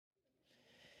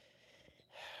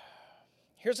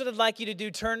Here's what I'd like you to do.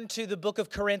 Turn to the book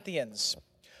of Corinthians,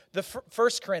 the 1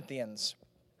 Corinthians.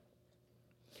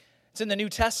 It's in the New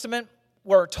Testament.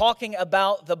 We're talking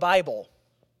about the Bible.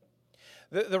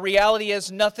 The reality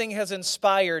is nothing has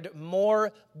inspired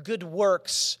more good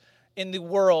works in the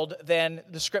world than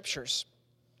the Scriptures.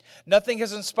 Nothing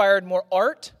has inspired more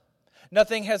art.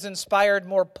 Nothing has inspired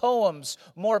more poems,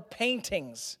 more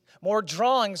paintings, more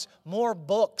drawings, more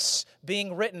books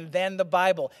being written than the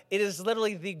Bible. It is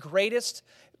literally the greatest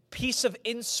piece of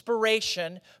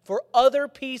inspiration for other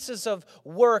pieces of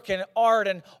work and art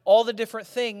and all the different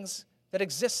things that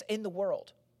exist in the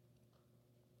world.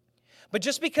 But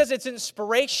just because it's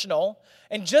inspirational,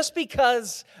 and just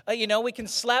because, we can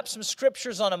slap some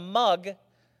scriptures on a mug,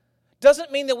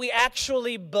 doesn't mean that we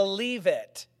actually believe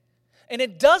it. And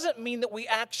it doesn't mean that we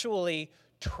actually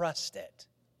trust it.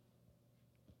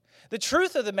 The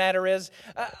truth of the matter is,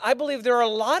 I believe there are a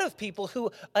lot of people who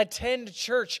attend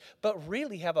church but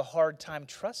really have a hard time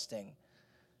trusting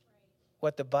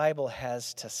what the Bible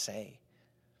has to say.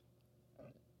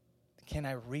 Can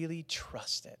I really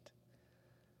trust it?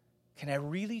 Can I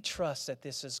really trust that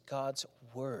this is God's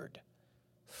word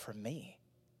for me?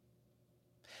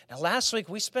 Now, last week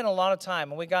we spent a lot of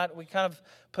time, and we kind of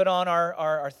put on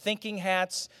our thinking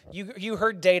hats. You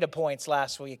heard data points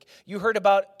last week. You heard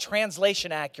about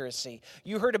translation accuracy.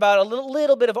 You heard about a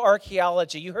little bit of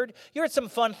archaeology. You heard some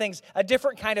fun things, a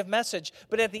different kind of message.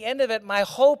 But at the end of it, my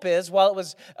hope is, while it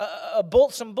was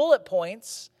some bullet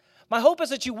points, my hope is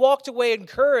that you walked away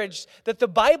encouraged that the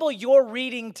Bible you're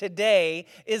reading today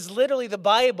is literally the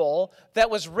Bible that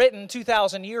was written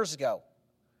 2,000 years ago.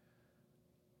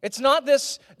 It's not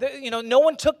this, no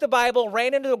one took the Bible,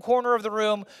 ran into the corner of the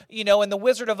room, in the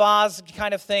Wizard of Oz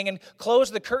kind of thing, and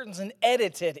closed the curtains and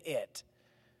edited it.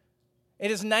 It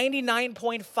is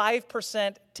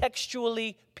 99.5%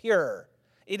 textually pure.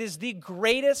 It is the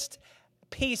greatest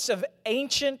piece of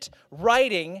ancient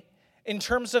writing in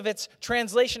terms of its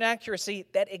translation accuracy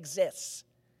that exists.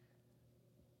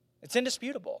 It's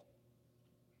indisputable.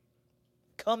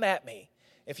 Come at me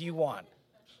if you want.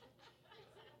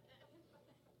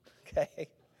 Okay?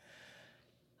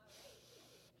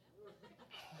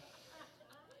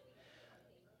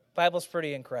 Bible's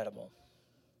pretty incredible.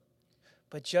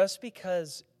 But just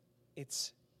because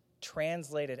it's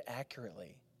translated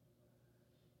accurately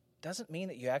doesn't mean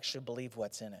that you actually believe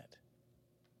what's in it.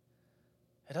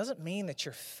 It doesn't mean that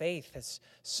your faith has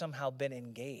somehow been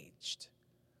engaged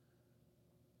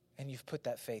and you've put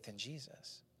that faith in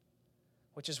Jesus.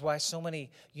 Which is why so many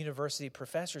university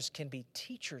professors can be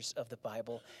teachers of the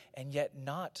Bible and yet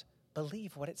not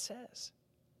believe what it says.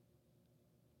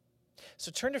 So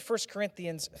turn to 1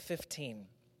 Corinthians 15.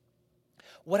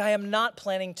 What I am not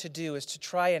planning to do is to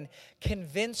try and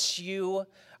convince you.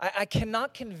 I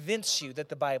cannot convince you that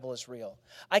the Bible is real.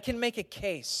 I can make a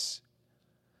case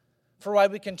for why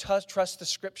we can trust the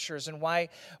Scriptures and why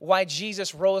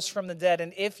Jesus rose from the dead.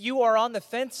 And if you are on the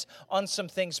fence on some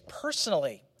things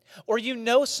personally, or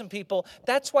some people,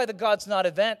 that's why the God's Not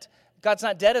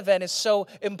Dead event is so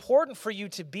important for you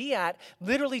to be at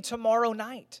literally tomorrow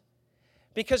night.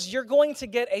 Because you're going to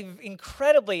get an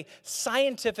incredibly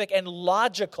scientific and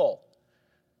logical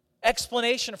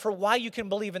explanation for why you can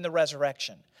believe in the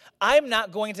resurrection. I'm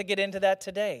not going to get into that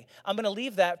today. I'm going to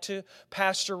leave that to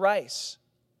Pastor Rice,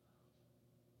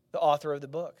 the author of the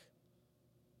book.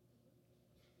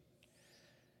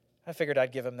 I figured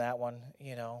I'd give him that one,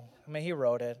 he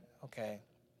wrote it. Okay.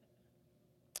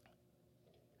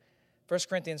 1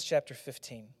 Corinthians chapter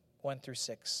 15, 1 through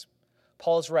 6.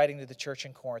 Paul is writing to the church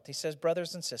in Corinth. He says,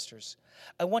 "Brothers and sisters,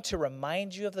 I want to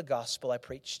remind you of the gospel I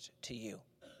preached to you,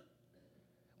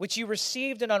 which you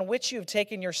received and on which you have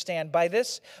taken your stand. By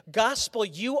this gospel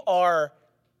you are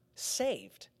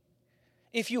saved,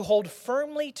 if you hold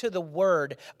firmly to the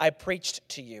word I preached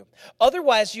to you.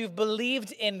 Otherwise you've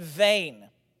believed in vain.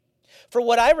 For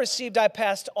what I received I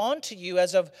passed on to you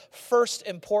as of first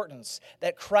importance,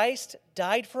 that Christ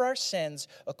died for our sins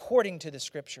according to the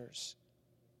Scriptures,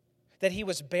 that he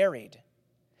was buried,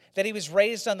 that he was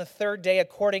raised on the third day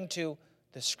according to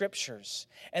the Scriptures,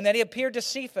 and that he appeared to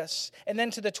Cephas and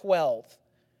then to the 12.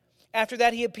 After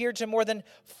that he appeared to more than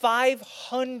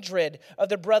 500 of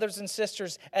the brothers and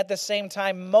sisters at the same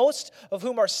time, most of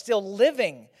whom are still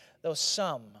living, though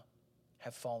some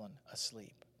have fallen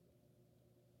asleep."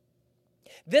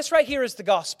 This right here is the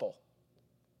gospel.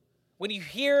 When you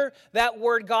hear that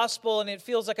word gospel and it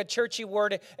feels like a churchy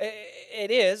word, it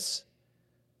is.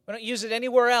 We don't use it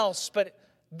anywhere else, but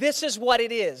this is what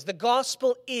it is. The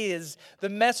gospel is the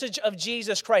message of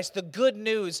Jesus Christ, the good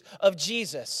news of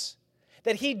Jesus,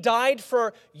 that he died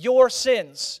for your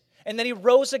sins and that he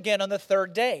rose again on the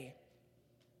third day.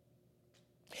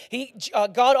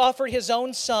 God offered his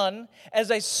own Son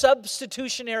as a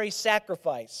substitutionary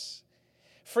sacrifice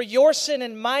for your sin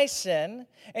and my sin,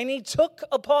 and he took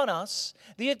upon us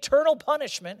the eternal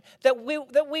punishment that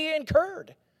we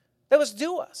incurred, that was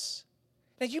due us.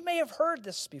 Now, you may have heard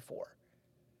this before.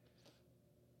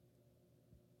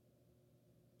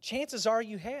 Chances are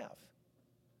you have.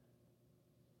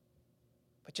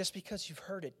 But just because you've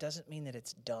heard it doesn't mean that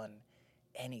it's done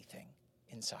anything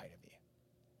inside of you.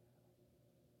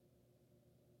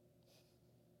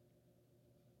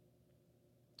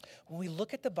 When we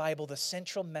look at the Bible, the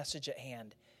central message at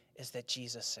hand is that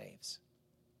Jesus saves.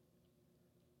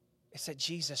 It's that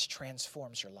Jesus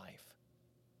transforms your life.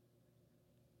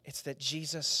 It's that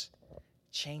Jesus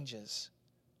changes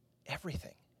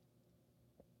everything.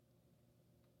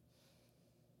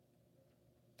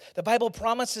 The Bible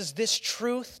promises this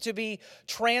truth to be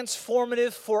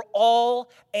transformative for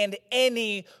all and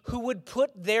any who would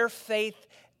put their faith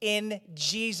in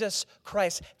Jesus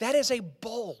Christ. That is a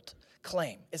bold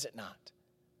claim, is it not?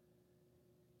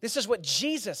 This is what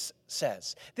Jesus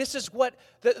says. This is what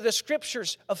the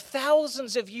scriptures of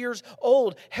thousands of years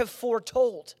old have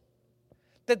foretold.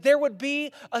 That there would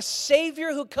be a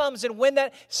Savior who comes, and when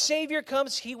that Savior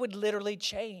comes, he would literally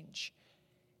change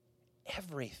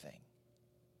everything.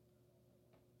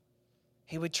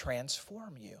 He would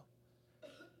transform you.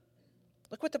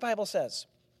 Look what the Bible says.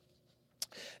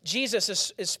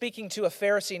 Jesus is speaking to a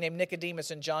Pharisee named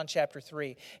Nicodemus in John chapter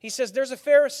 3. He says, there was a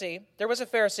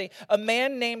Pharisee, a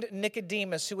man named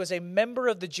Nicodemus, who was a member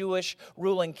of the Jewish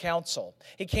ruling council.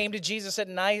 He came to Jesus at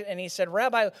night and he said,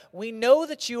 Rabbi, we know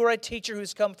that you are a teacher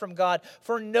who's come from God,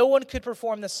 for no one could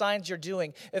perform the signs you're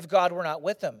doing if God were not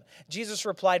with him. Jesus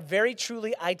replied, very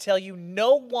truly, I tell you,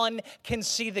 no one can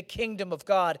see the kingdom of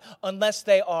God unless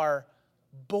they are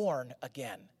born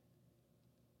again.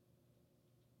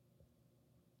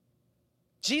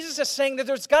 Jesus is saying that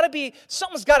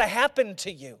something's got to happen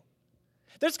to you.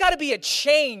 There's got to be a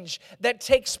change that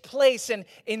takes place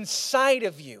inside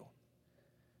of you.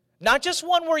 Not just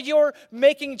one where you're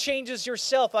making changes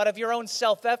yourself out of your own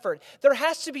self-effort. There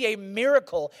has to be a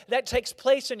miracle that takes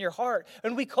place in your heart,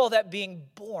 and we call that being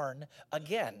born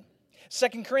again.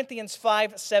 2 Corinthians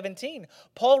 5:17,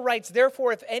 Paul writes,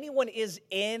 therefore, if anyone is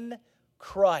in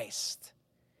Christ,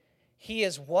 he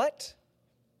is what?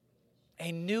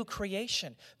 A new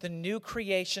creation. The new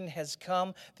creation has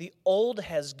come. The old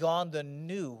has gone. The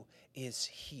new is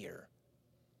here.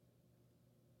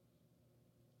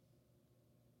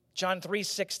 John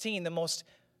 3:16, the most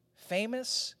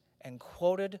famous and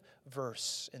quoted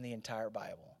verse in the entire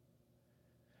Bible.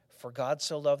 For God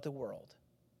so loved the world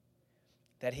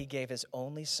that he gave his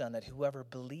only Son, that whoever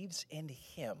believes in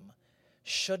him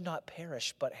should not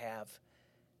perish but have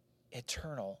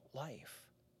eternal life.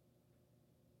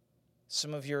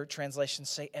 Some of your translations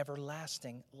say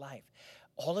everlasting life.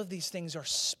 All of these things are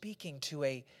speaking to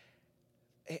a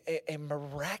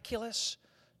miraculous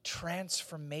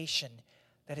transformation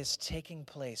that is taking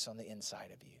place on the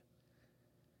inside of you.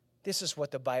 This is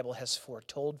what the Bible has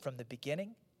foretold from the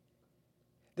beginning.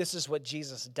 This is what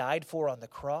Jesus died for on the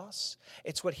cross.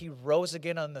 It's what he rose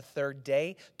again on the third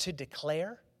day to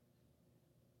declare.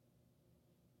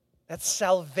 That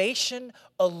salvation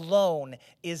alone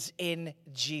is in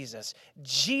Jesus.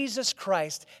 Jesus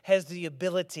Christ has the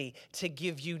ability to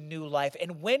give you new life.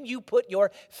 And when you put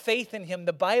your faith in him,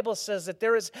 the Bible says that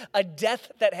there is a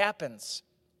death that happens.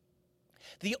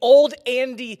 The old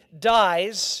Andy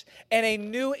dies and a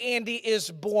new Andy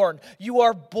is born. You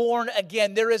are born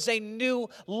again. There is a new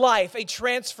life, a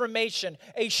transformation,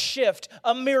 a shift,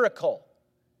 a miracle.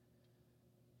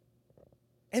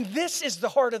 And this is the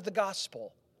heart of the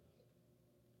gospel.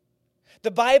 The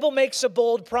Bible makes a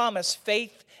bold promise.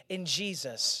 Faith in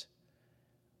Jesus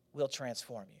will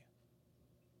transform you.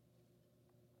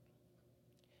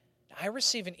 I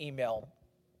receive an email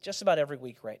just about every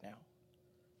week right now.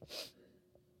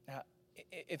 Now,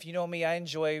 if you know me, I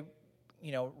enjoy,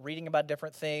 reading about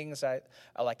different things. I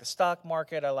like the stock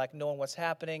market. I like knowing what's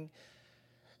happening.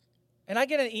 And I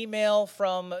get an email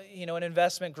from, an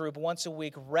investment group once a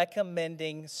week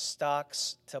recommending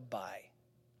stocks to buy.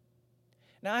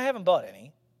 Now, I haven't bought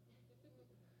any.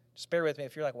 Just bear with me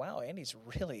if you're like, wow, Andy's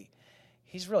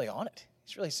he's really on it.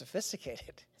 He's really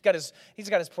sophisticated. He's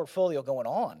got his portfolio going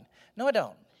on. No, I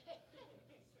don't.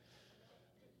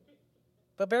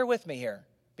 But bear with me here,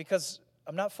 because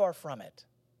I'm not far from it.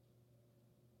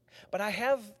 But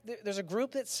there's a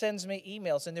group that sends me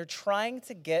emails, and they're trying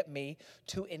to get me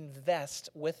to invest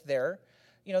with their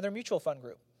mutual fund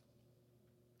group.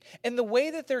 And the way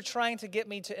that they're trying to get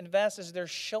me to invest is they're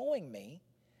showing me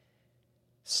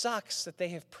stocks that they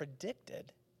have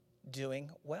predicted doing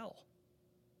well.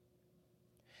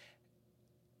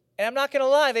 And I'm not going to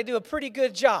lie, they do a pretty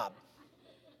good job.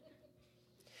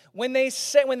 When they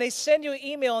send you an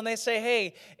email and they say,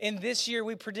 hey, in this year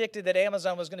we predicted that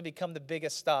Amazon was going to become the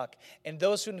biggest stock, and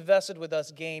those who invested with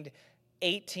us gained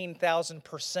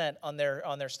 18,000% on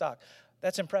their stock.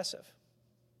 That's impressive.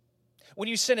 When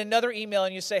you send another email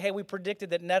and you say, hey, we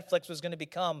predicted that Netflix was going to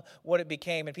become what it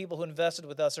became, and people who invested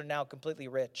with us are now completely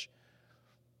rich,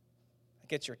 it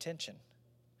gets your attention.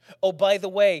 Oh, by the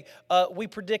way, we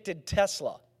predicted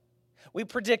Tesla. We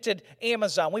predicted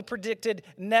Amazon. We predicted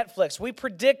Netflix. We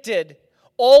predicted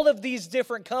all of these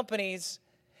different companies.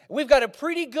 We've got a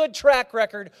pretty good track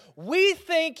record. We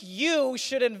think you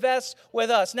should invest with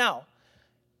us. Now,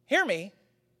 hear me.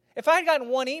 If I had gotten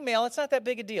one email, it's not that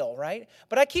big a deal, right?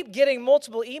 But I keep getting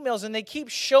multiple emails, and they keep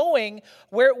showing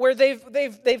where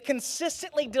they've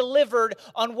consistently delivered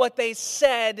on what they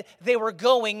said they were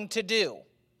going to do.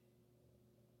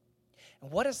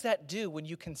 And what does that do when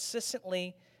you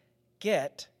consistently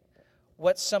get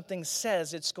what something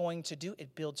says it's going to do?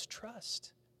 It builds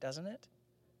trust, doesn't it?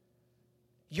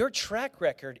 Your track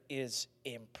record is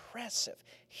impressive.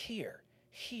 Here.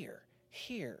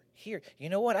 You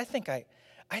know what? I think I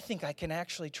can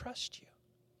actually trust you.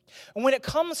 And when it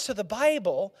comes to the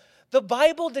Bible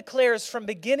declares from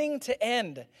beginning to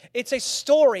end, it's a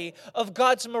story of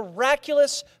God's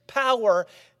miraculous power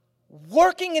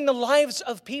working in the lives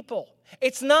of people.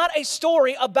 It's not a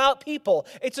story about people.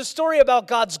 It's a story about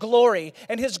God's glory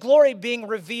and His glory being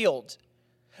revealed.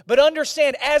 But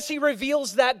understand, as He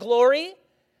reveals that glory,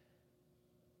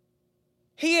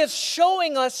 He is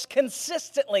showing us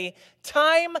consistently,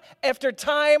 time after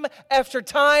time after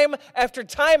time after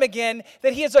time again,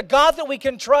 that He is a God that we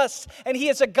can trust, and He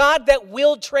is a God that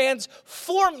will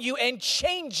transform you and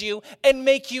change you and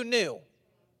make you new.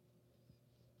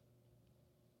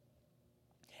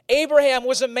 Abraham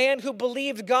was a man who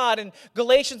believed God. In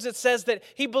Galatians it says that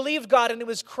he believed God and it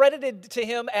was credited to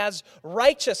him as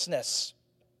righteousness.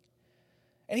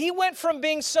 And he went from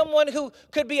being someone who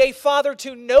could be a father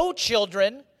to no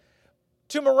children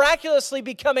to miraculously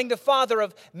becoming the father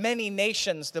of many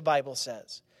nations, the Bible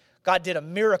says. God did a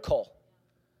miracle.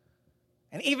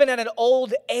 And even at an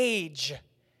old age,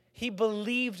 he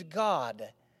believed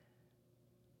God.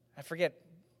 I forget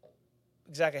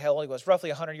exactly how old he was,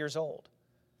 roughly 100 years old.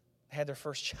 Had their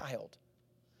first child.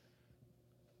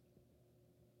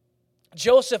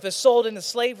 Joseph is sold into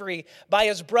slavery by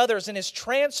his brothers and is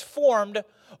transformed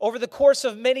over the course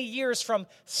of many years from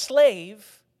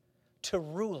slave to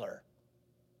ruler,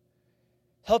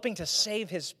 helping to save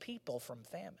his people from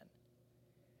famine.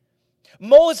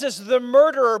 Moses, the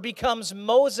murderer, becomes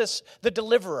Moses, the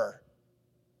deliverer.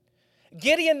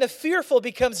 Gideon the fearful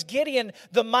becomes Gideon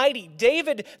the mighty.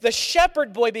 David the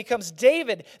shepherd boy becomes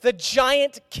David the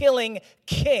giant-killing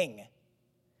king.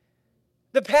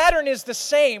 The pattern is the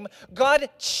same. God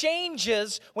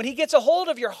changes when He gets a hold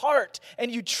of your heart and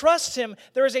you trust Him.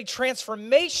 There is a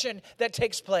transformation that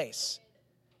takes place.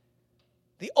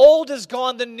 The old is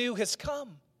gone, the new has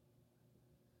come.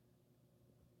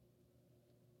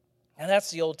 And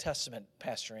that's the Old Testament,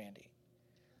 Pastor Andy.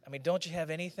 I mean, don't you have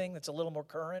anything that's a little more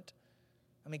current?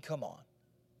 I mean, come on.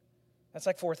 That's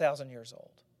like 4,000 years old.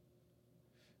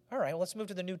 All right, well, let's move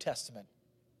to the New Testament.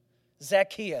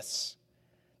 Zacchaeus,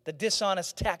 the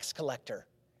dishonest tax collector,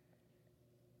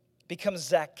 becomes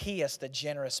Zacchaeus, the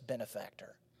generous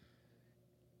benefactor.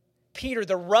 Peter,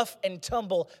 the rough and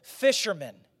tumble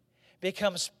fisherman,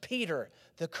 becomes Peter,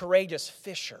 the courageous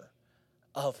fisher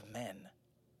of men.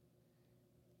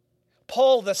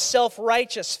 Paul, the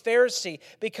self-righteous Pharisee,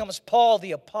 becomes Paul,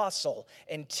 the apostle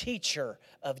and teacher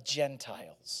of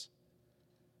Gentiles.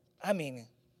 I mean,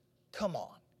 come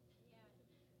on.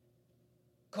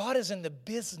 God is in the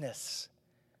business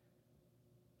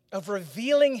of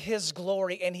revealing His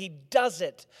glory, and He does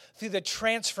it through the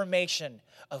transformation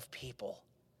of people.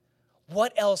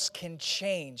 What else can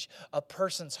change a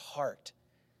person's heart?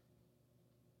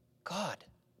 God.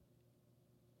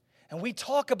 And we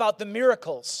talk about the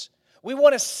miracles. We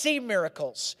want to see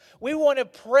miracles. We want to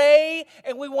pray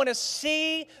and we want to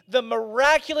see the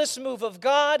miraculous move of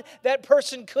God. That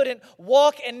person couldn't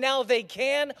walk and now they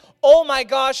can. Oh my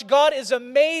gosh, God is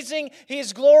amazing. He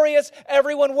is glorious.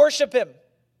 Everyone worship Him.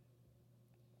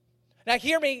 Now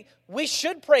hear me, we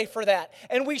should pray for that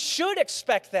and we should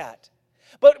expect that.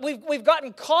 But we've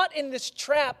gotten caught in this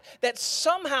trap that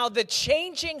somehow the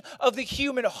changing of the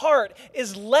human heart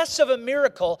is less of a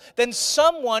miracle than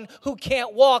someone who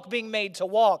can't walk being made to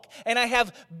walk. And I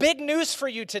have big news for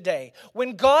you today.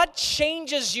 When God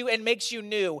changes you and makes you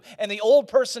new, and the old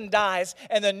person dies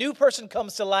and the new person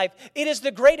comes to life, it is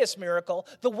the greatest miracle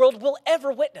the world will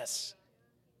ever witness.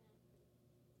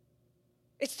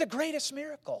 It's the greatest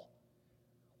miracle.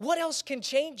 What else can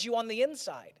change you on the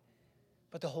inside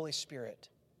but the Holy Spirit?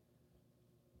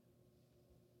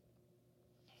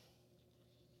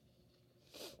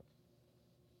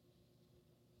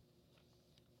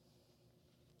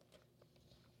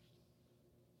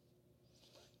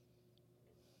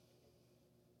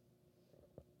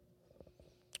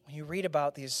 When you read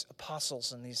about these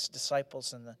apostles and these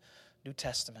disciples in the New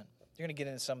Testament, you're going to get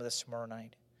into some of this tomorrow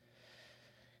night.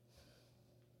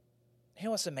 You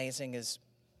know what's amazing is,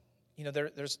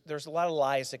 there's a lot of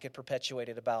lies that get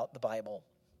perpetuated about the Bible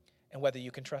and whether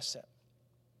you can trust it.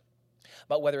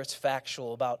 About whether it's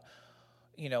factual, about,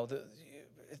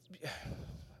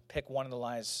 pick one of the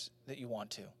lies that you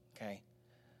want to, okay?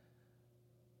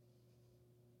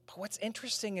 But what's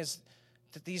interesting is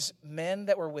that these men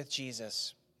that were with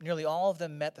Jesus, nearly all of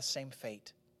them met the same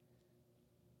fate.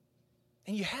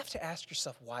 And you have to ask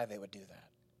yourself why they would do that.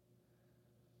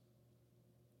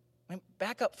 I mean,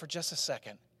 back up for just a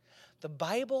second. The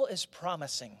Bible is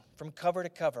promising from cover to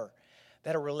cover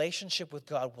that a relationship with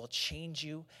God will change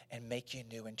you and make you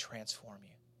new and transform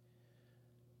you.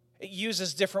 It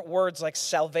uses different words like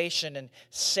salvation and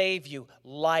save you,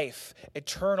 life,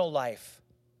 eternal life.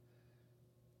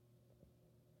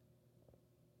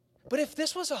 But if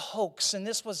this was a hoax and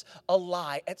this was a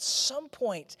lie, at some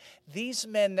point, these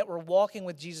men that were walking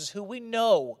with Jesus, who we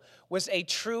know was a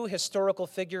true historical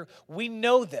figure, we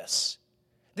know this.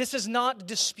 This is not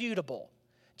disputable.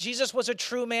 Jesus was a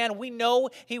true man. We know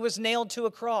he was nailed to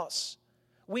a cross.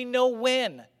 We know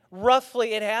when,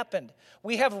 roughly, it happened.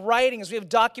 We have writings, we have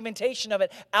documentation of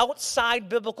it outside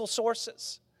biblical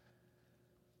sources.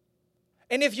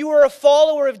 And if you were a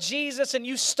follower of Jesus and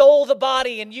you stole the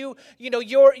body and you're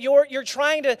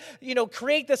trying to,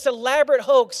 create this elaborate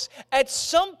hoax, at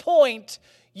some point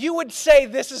you would say,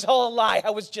 this is all a lie,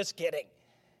 I was just kidding.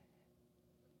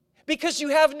 Because you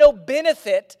have no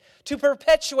benefit to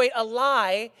perpetuate a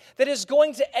lie that is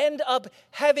going to end up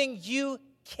having you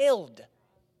killed.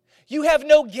 You have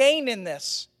no gain in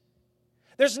this.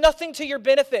 There's nothing to your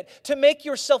benefit to make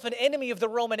yourself an enemy of the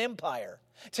Roman Empire,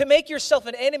 to make yourself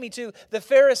an enemy to the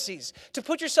Pharisees, to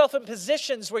put yourself in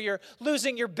positions where you're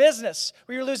losing your business,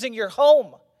 where you're losing your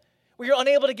home, where you're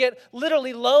unable to get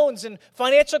literally loans and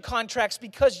financial contracts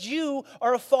because you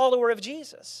are a follower of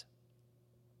Jesus.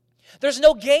 There's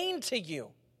no gain to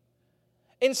you.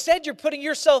 Instead, you're putting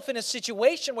yourself in a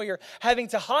situation where you're having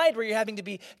to hide, where you're having to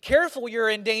be careful. You're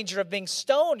in danger of being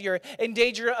stoned. You're in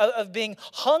danger of being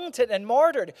hung and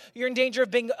martyred. You're in danger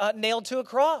of being nailed to a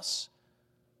cross.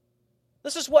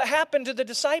 This is what happened to the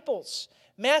disciples.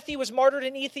 Matthew was martyred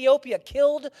in Ethiopia,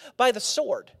 killed by the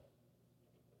sword.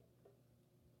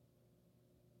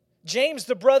 James,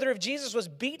 the brother of Jesus, was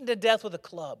beaten to death with a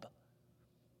club.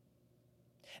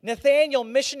 Nathanael,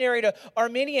 missionary to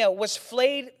Armenia, was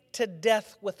flayed to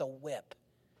death with a whip.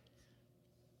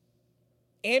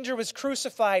 Andrew was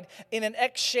crucified in an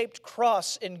X-shaped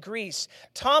cross in Greece.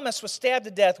 Thomas was stabbed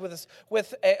to death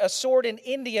with a sword in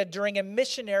India during a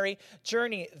missionary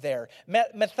journey there.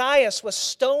 Matthias was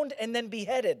stoned and then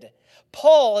beheaded.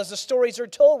 Paul, as the stories are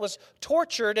told, was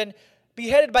tortured and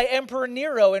beheaded by Emperor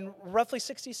Nero in roughly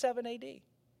 67 AD,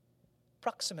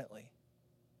 approximately.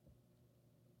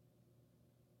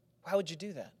 Why would you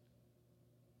do that?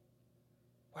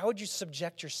 Why would you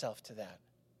subject yourself to that?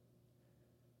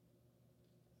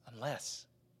 Unless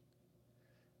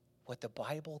what the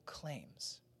Bible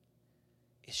claims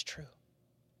is true.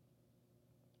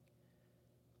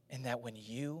 And that when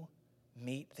you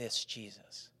meet this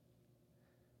Jesus,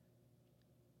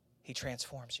 he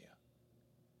transforms you.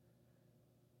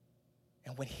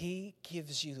 And when he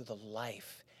gives you the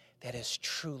life that is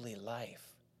truly life,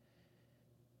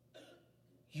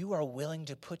 you are willing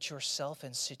to put yourself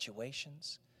in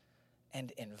situations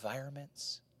and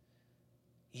environments,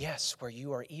 yes, where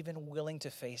you are even willing to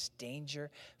face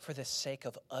danger for the sake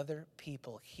of other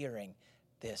people hearing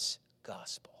this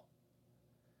gospel.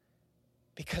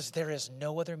 Because there is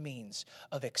no other means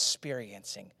of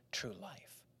experiencing true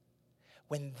life.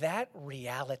 When that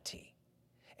reality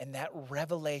and that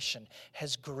revelation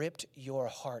has gripped your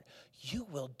heart, you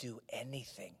will do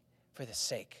anything for the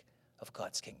sake of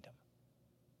God's kingdom.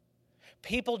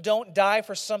 People don't die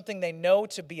for something they know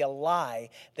to be a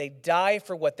lie. They die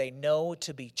for what they know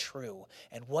to be true.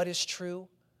 And what is true?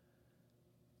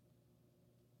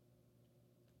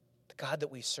 The God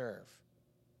that we serve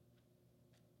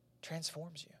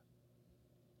transforms you.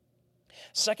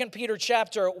 2 Peter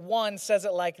chapter 1 says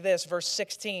it like this, verse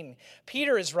 16.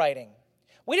 Peter is writing,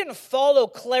 "We didn't follow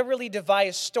cleverly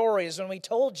devised stories when we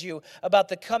told you about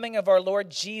the coming of our Lord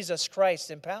Jesus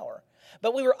Christ in power.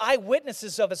 But we were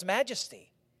eyewitnesses of his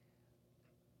majesty."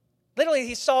 Literally,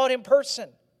 he saw it in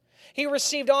person. He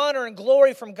received honor and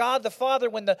glory from God the Father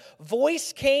when the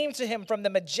voice came to him from the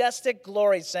majestic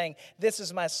glory saying, "This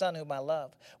is my Son whom I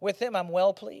love. With him I'm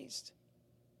well pleased."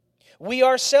 We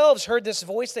ourselves heard this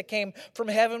voice that came from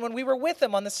heaven when we were with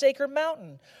him on the sacred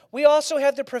mountain. We also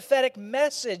have the prophetic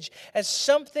message as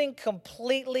something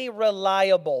completely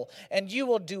reliable, and you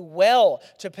will do well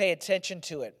to pay attention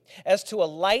to it, as to a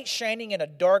light shining in a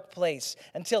dark place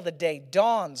until the day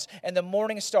dawns and the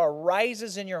morning star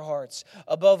rises in your hearts.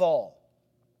 Above all,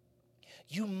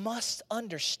 you must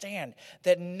understand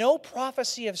that no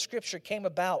prophecy of Scripture came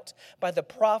about by the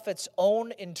prophet's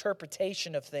own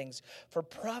interpretation of things, for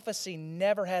prophecy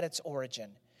never had its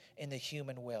origin in the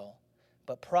human will.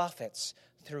 But prophets,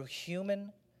 though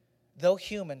human,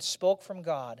 spoke from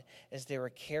God as they were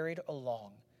carried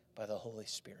along by the Holy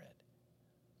Spirit.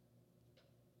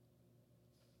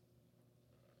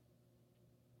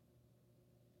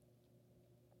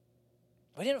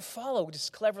 We didn't follow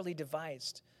just cleverly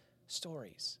devised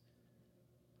stories.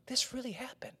 This really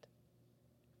happened.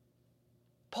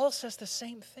 Paul says the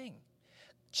same thing.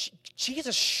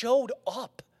 Jesus showed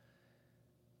up.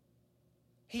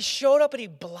 He showed up and he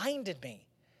blinded me.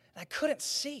 And I couldn't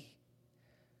see.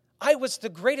 I was the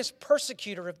greatest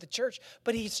persecutor of the church,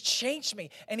 but he's changed me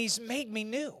and he's made me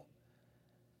new.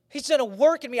 He's done a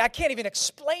work in me. I can't even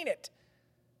explain it.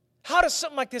 How does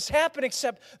something like this happen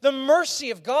except the mercy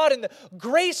of God and the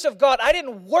grace of God? I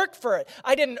didn't work for it.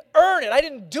 I didn't earn it. I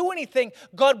didn't do anything.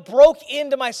 God broke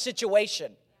into my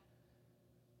situation.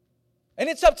 And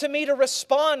it's up to me to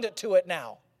respond to it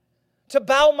now, to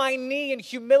bow my knee in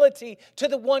humility to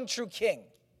the one true King.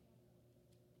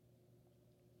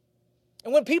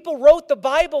 And when people wrote the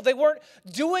Bible, they weren't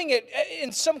doing it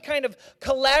in some kind of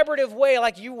collaborative way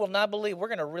like, you will not believe, we're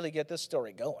going to really get this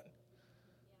story going.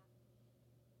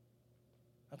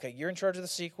 Okay, you're in charge of the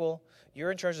sequel. You're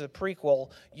in charge of the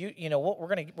prequel. You know what?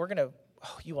 We're gonna.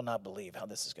 Oh, you will not believe how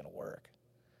this is going to work.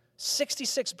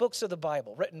 66 books of the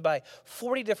Bible, written by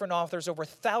 40 different authors over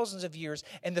thousands of years,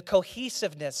 and the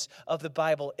cohesiveness of the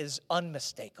Bible is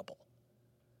unmistakable.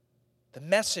 The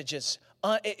message is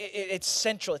it's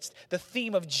central. It's the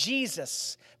theme of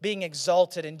Jesus being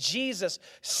exalted and Jesus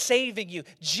saving you,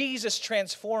 Jesus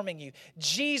transforming you,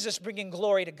 Jesus bringing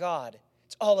glory to God.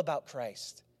 It's all about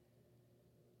Christ.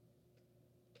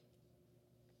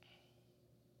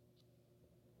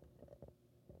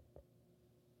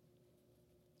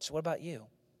 So what about you?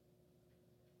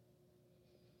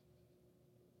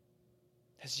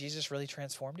 Has Jesus really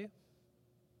transformed you?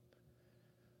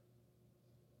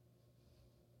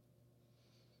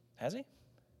 Has he?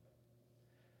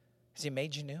 Has he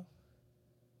made you new?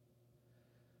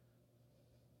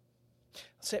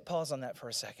 Let's hit pause on that for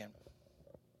a second.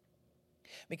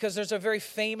 Because there's a very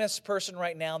famous person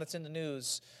right now that's in the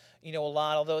news, a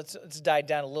lot, although it's died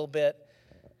down a little bit,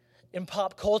 in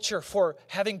pop culture for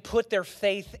having put their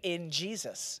faith in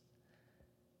Jesus.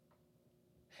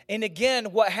 And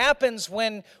again, what happens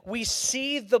when we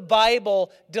see the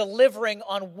Bible delivering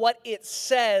on what it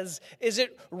says is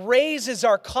it raises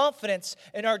our confidence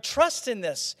and our trust in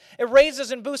this. It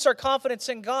raises and boosts our confidence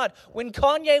in God. When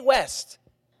Kanye West,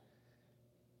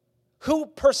 who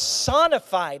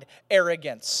personified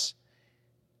arrogance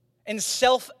and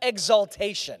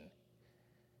self-exaltation,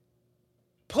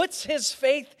 puts his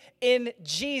faith in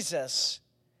Jesus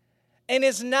and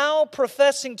is now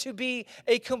professing to be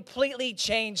a completely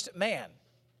changed man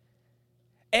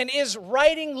and is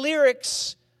writing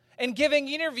lyrics and giving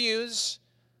interviews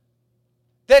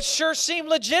that sure seem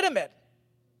legitimate.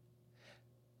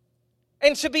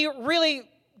 And to be really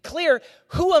clear,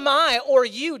 who am I or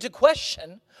you to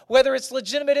question whether it's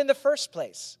legitimate in the first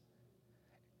place?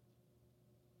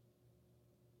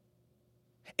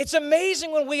 It's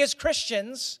amazing when we as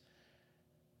Christians,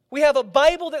 we have a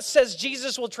Bible that says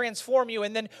Jesus will transform you,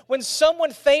 and then when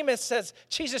someone famous says,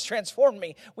 Jesus transformed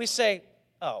me, we say,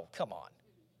 oh, come on.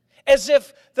 As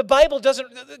if God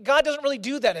doesn't really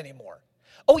do that anymore.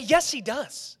 Oh, yes, he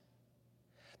does.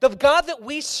 The God that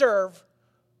we serve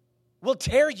will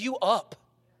tear you up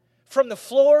from the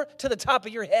floor to the top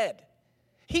of your head.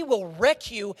 He will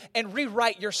wreck you and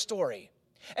rewrite your story.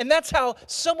 And that's how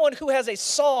someone who has a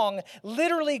song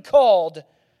literally called,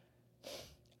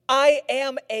 I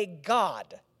Am a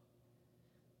God,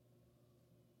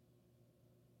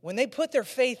 when they put their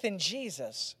faith in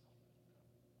Jesus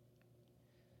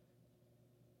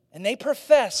and they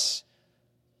profess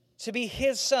to be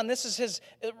his son. This is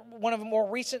one of the more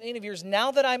recent interviews.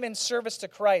 Now that I'm in service to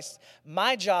Christ,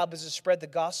 my job is to spread the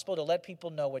gospel, to let people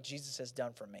know what Jesus has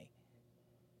done for me.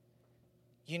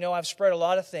 I've spread a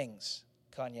lot of things,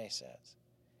 Kanye says.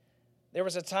 There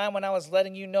was a time when I was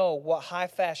letting you know what high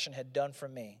fashion had done for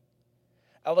me.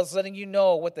 I was letting you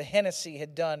know what the Hennessy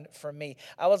had done for me.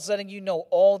 I was letting you know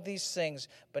all these things,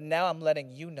 but now I'm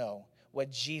letting you know what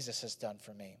Jesus has done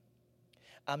for me.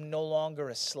 I'm no longer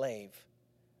a slave.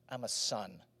 I'm a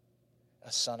son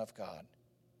of God.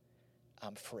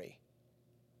 I'm free.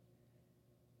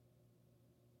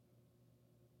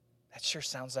 That sure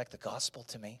sounds like the gospel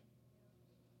to me.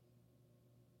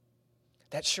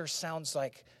 That sure sounds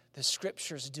like the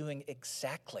Scriptures doing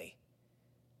exactly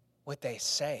what they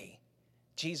say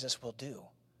Jesus will do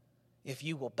if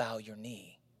you will bow your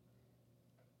knee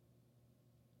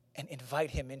and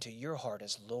invite him into your heart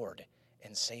as Lord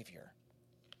and Savior.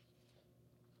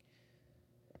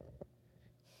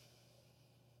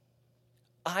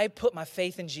 I put my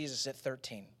faith in Jesus at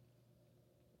 13.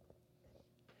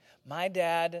 My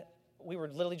dad, we were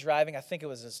literally driving, I think it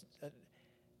was a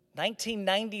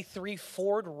 1993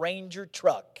 Ford Ranger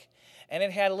truck. And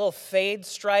it had a little fade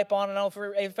stripe on it. I don't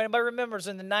know if anybody remembers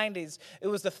in the 90s, it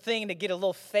was the thing to get a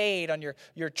little fade on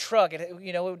your truck. It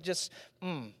would just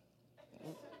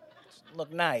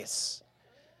look nice.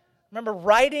 I remember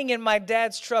riding in my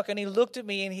dad's truck, and he looked at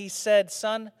me and he said,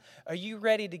 "Son, are you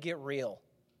ready to get real?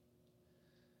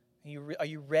 Are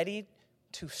you ready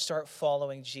to start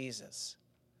following Jesus?"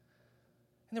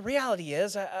 And the reality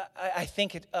is, I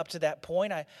think up to that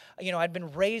point, I'd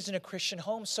been raised in a Christian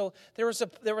home, so there was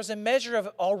a measure of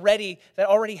already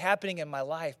happening in my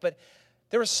life. But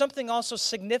there was something also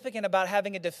significant about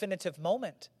having a definitive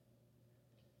moment,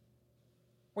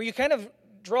 where you kind of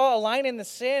draw a line in the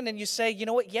sand and you say, you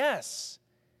know what? Yes,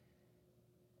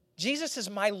 Jesus is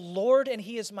my Lord and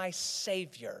He is my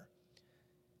Savior.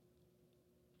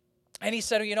 And he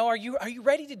said, are you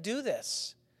ready to do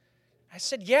this? I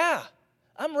said, yeah.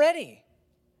 I'm ready.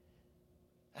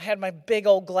 I had my big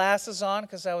old glasses on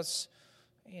because I was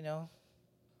a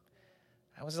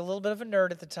little bit of a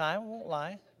nerd at the time, I won't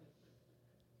lie.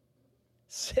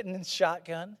 Sitting in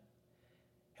shotgun.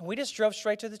 And we just drove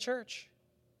straight to the church.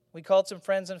 We called some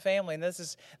friends and family, and this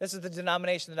is the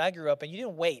denomination that I grew up in. You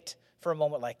didn't wait for a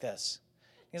moment like this.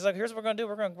 He's like, here's what we're going to do.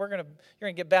 You're going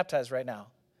to get baptized right now.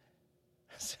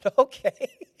 I said, okay.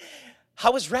 I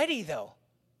was ready, though.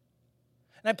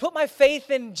 And I put my faith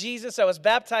in Jesus. I was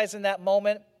baptized in that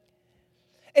moment.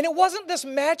 And it wasn't this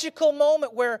magical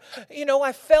moment where,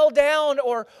 I fell down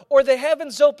or the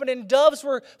heavens opened and doves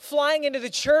were flying into the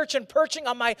church and perching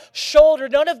on my shoulder.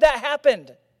 None of that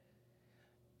happened.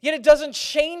 Yet it doesn't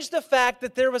change the fact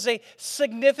that there was a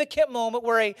significant moment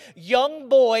where a young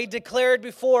boy declared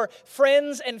before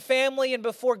friends and family and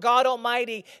before God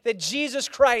Almighty that Jesus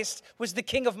Christ was the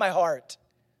King of my heart.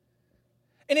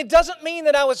 And it doesn't mean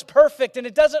that I was perfect, and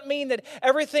it doesn't mean that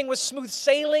everything was smooth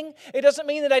sailing. It doesn't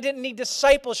mean that I didn't need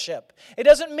discipleship. It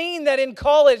doesn't mean that in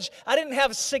college I didn't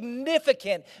have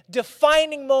significant,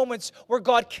 defining moments where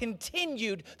God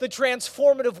continued the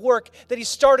transformative work that He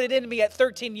started in me at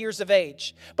 13 years of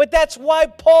age. But that's why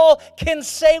Paul can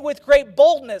say with great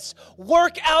boldness,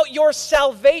 work out your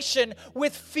salvation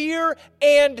with fear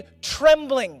and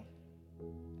trembling.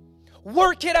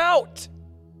 Work it out.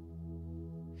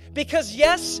 Because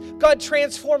yes, God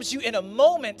transforms you in a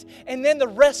moment, and then the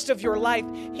rest of your life,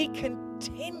 He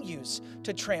continues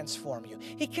to transform you.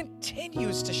 He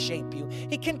continues to shape you.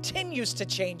 He continues to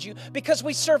change you because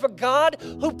we serve a God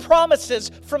who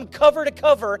promises from cover to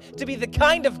cover to be the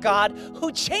kind of God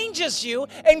who changes you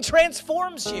and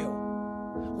transforms you.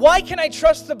 Why can I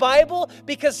trust the Bible?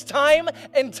 Because time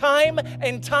and time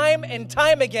and time and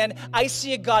time again, I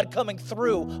see a God coming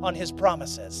through on His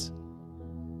promises.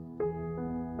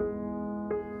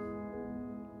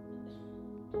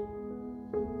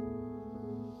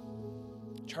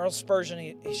 Charles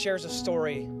Spurgeon, he shares a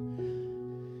story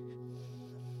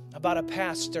about a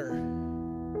pastor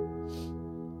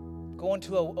going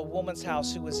to a woman's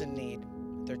house who was in need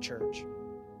at their church.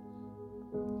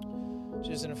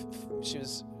 She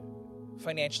was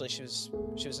financially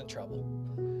in trouble.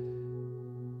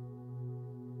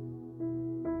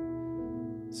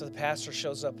 So the pastor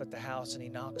shows up at the house and he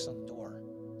knocks on the door.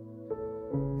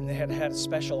 And they had a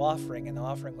special offering, and the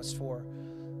offering was for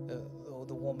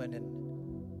the woman,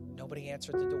 and nobody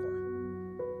answered the door.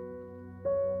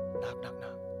 Knock, knock,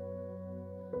 knock.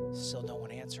 Still no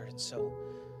one answered, and so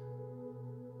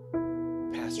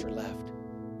the pastor left.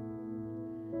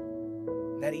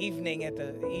 That evening at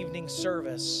the evening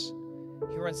service,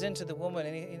 he runs into the woman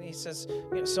and he says,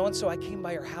 so-and-so, I came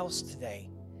by your house today.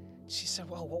 She said,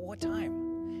 well, what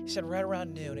time? He said, right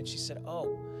around noon. And she said,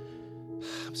 oh,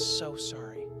 I'm so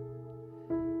sorry.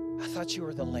 I thought you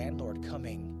were the landlord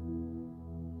coming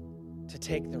to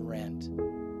take the rent.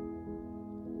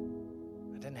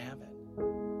 I didn't have it.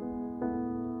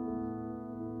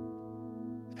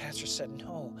 The pastor said,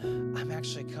 no, I'm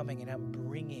actually coming and I'm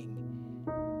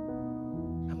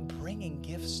bringing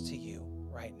gifts to you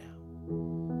right now.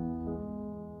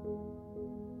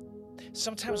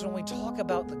 Sometimes when we talk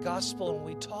about the gospel and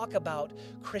we talk about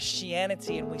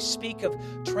Christianity and we speak of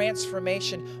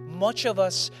transformation, much of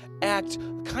us act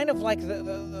kind of like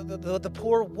the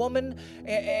poor woman,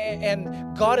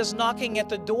 and God is knocking at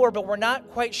the door, but we're not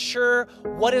quite sure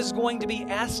what is going to be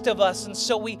asked of us, and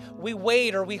so we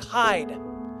wait or we hide.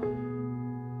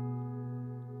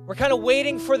 We're kind of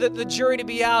waiting for the jury to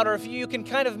be out, or if you can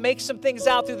kind of make some things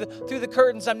out through the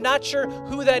curtains. I'm not sure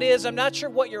who that is. I'm not sure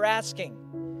what you're asking.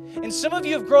 And some of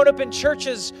you have grown up in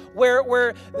churches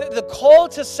where the call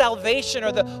to salvation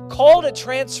or the call to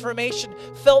transformation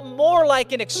felt more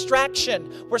like an extraction,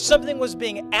 where something was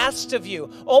being asked of you,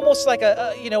 almost like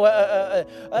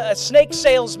a snake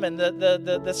salesman,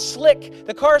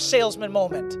 the car salesman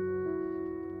moment.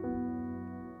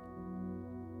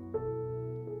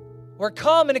 Where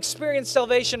come and experience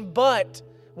salvation, but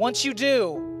once you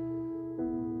do,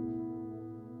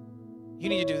 you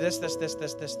need to do this,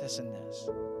 and this.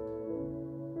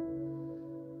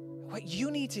 What you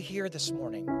need to hear this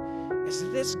morning is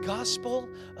this gospel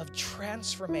of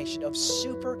transformation, of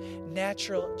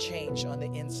supernatural change on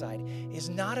the inside, is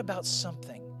not about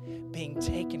something being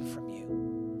taken from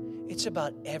you. It's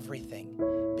about everything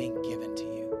being given to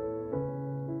you.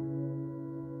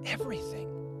 Everything.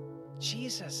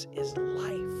 Jesus is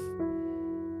life.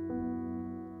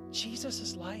 Jesus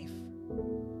is life.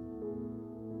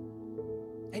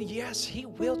 And yes, He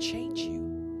will change you.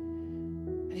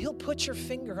 And He'll put your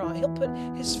finger on, He'll put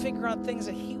His finger on things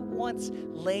that He once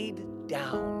laid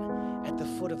down at the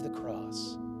foot of the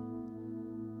cross.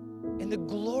 And the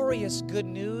glorious good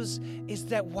news is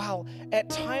that while at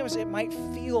times it might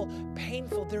feel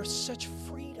painful, there's such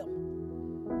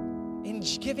freedom in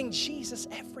giving Jesus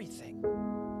everything.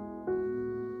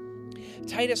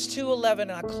 Titus 2:11,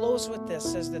 and I'll close with this,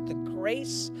 says that the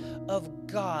grace of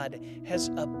God has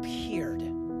appeared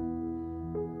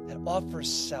that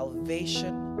offers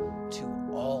salvation to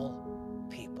all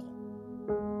people.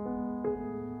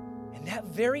 And that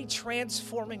very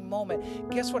transforming moment,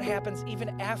 guess what happens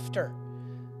even after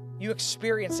you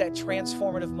experience that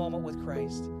transformative moment with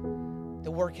Christ?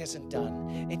 The work isn't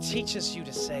done. It teaches you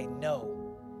to say no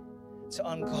to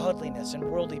ungodliness and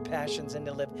worldly passions and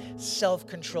to live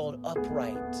self-controlled,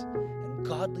 upright, and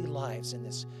godly lives in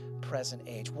this present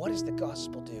age. What does the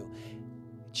gospel do?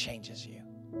 It changes you.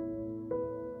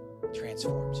 It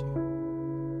transforms you.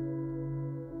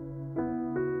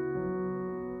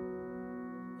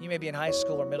 You may be in high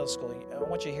school or middle school. I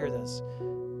want you to hear this.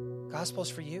 Gospel's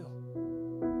for you.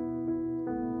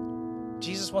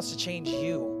 Jesus wants to change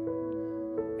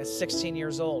you at 16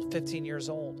 years old, 15 years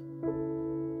old.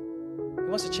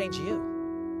 He wants to change you.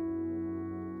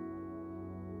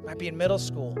 Might be in middle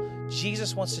school.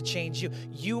 Jesus wants to change you.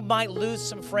 You might lose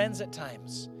some friends at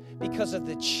times because of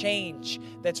the change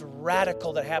that's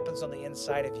radical that happens on the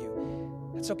inside of you.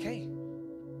 That's okay.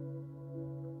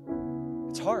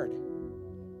 It's hard.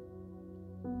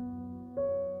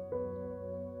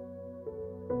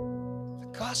 The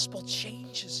gospel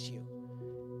changes you.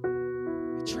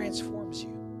 It transforms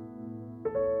you.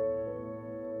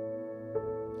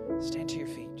 Stand to your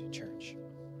feet, church.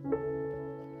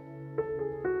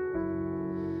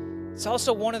 It's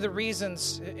also one of the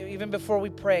reasons, even before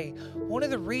we pray, one of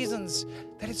the reasons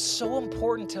that it's so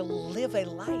important to live a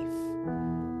life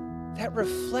that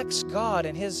reflects God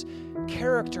and His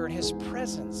character and His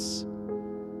presence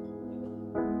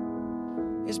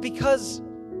is because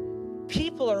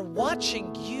people are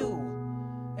watching you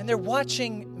and they're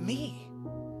watching me.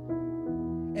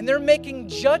 And they're making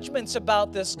judgments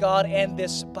about this God and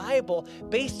this Bible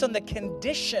based on the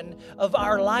condition of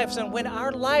our lives. And when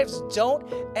our lives don't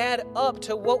add up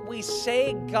to what we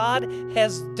say God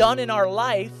has done in our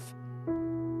life,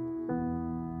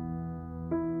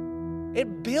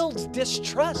 it builds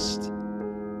distrust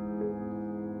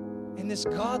in this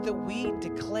God that we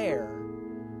declare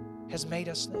has made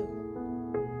us new.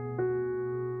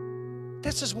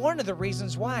 This is one of the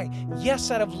reasons why. Yes,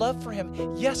 out of love for Him.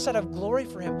 Yes, out of glory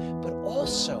for Him. But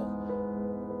also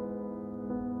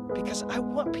because I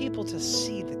want people to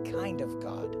see the kind of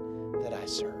God that I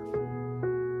serve.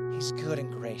 He's good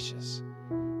and gracious.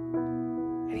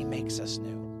 And He makes us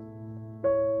new.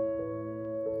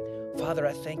 Father,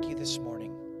 I thank You this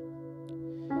morning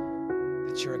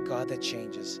that You're a God that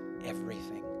changes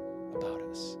everything about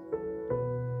us.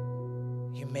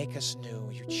 You make us new.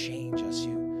 You change us.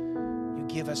 You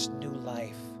give us new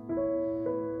life.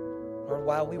 Lord,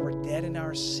 while we were dead in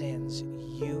our sins,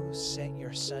 You sent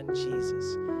Your Son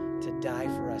Jesus to die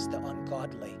for us, the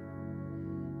ungodly.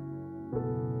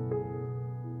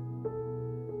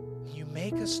 You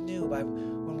make us new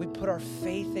when we put our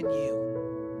faith in you.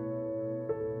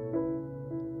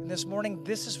 And this morning,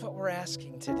 this is what we're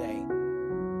asking today.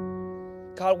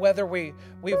 God, whether we've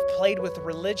played with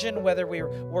religion, whether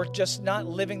we're just not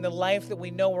living the life that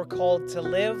we know we're called to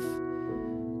live,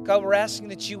 God, we're asking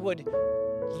that you would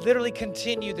literally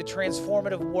continue the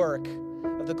transformative work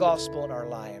of the gospel in our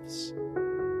lives.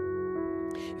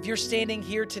 If you're standing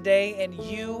here today and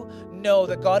you know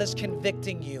that God is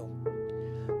convicting you,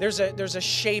 there's a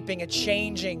shaping, a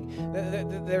changing,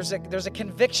 there's a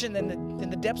conviction in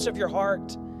the depths of your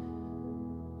heart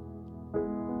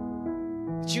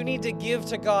that you need to give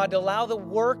to God, to allow the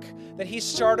work that He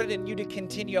started in you to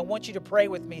continue. I want you to pray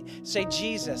with me. Say,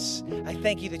 Jesus, I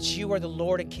thank you that you are the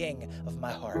Lord and King of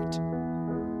my heart.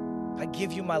 I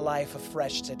give you my life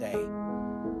afresh today.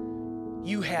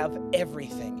 You have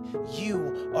everything.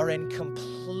 You are in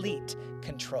complete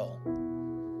control.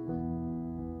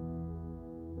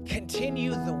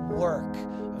 Continue the work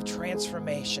of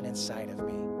transformation inside of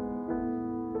me.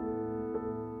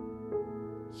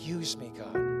 Use me,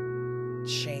 God.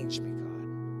 Change me, God.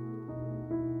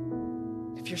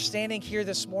 If you're standing here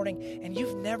this morning and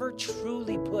you've never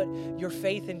truly put your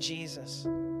faith in Jesus,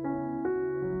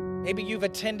 maybe you've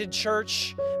attended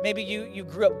church, maybe you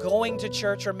grew up going to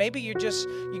church, or maybe you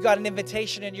got an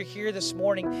invitation and you're here this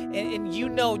morning and you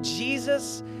know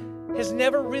Jesus has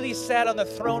never really sat on the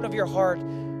throne of your heart,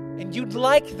 and you'd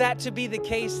like that to be the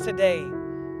case today.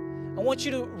 I want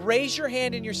you to raise your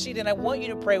hand in your seat, and I want you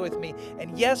to pray with me.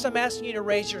 And yes, I'm asking you to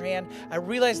raise your hand. I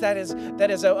realize that is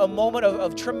a moment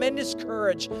of tremendous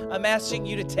courage I'm asking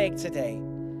you to take today.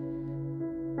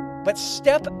 But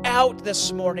step out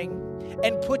this morning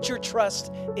and put your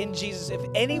trust in Jesus. If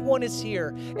anyone is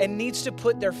here and needs to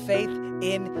put their faith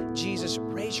in Jesus,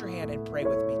 raise your hand and pray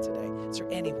with me today. Is there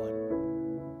anyone?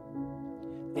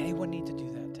 Anyone need to do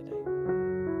that today?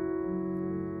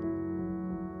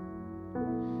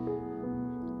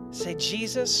 Say,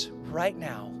 Jesus, right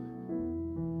now,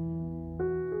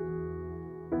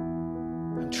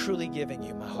 I'm truly giving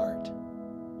you my heart.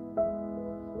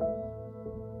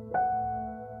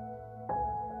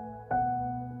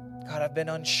 God, I've been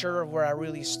unsure of where I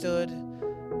really stood,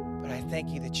 but I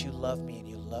thank you that you love me and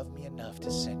you love me enough to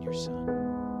send your Son.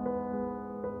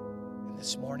 And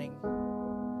this morning,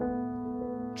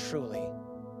 truly,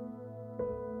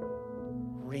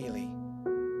 really,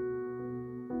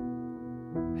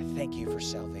 I thank you for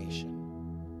salvation,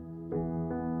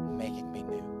 making me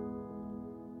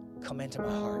new. Come into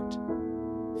my heart,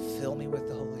 fill me with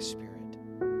the Holy Spirit,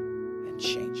 and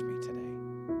change me.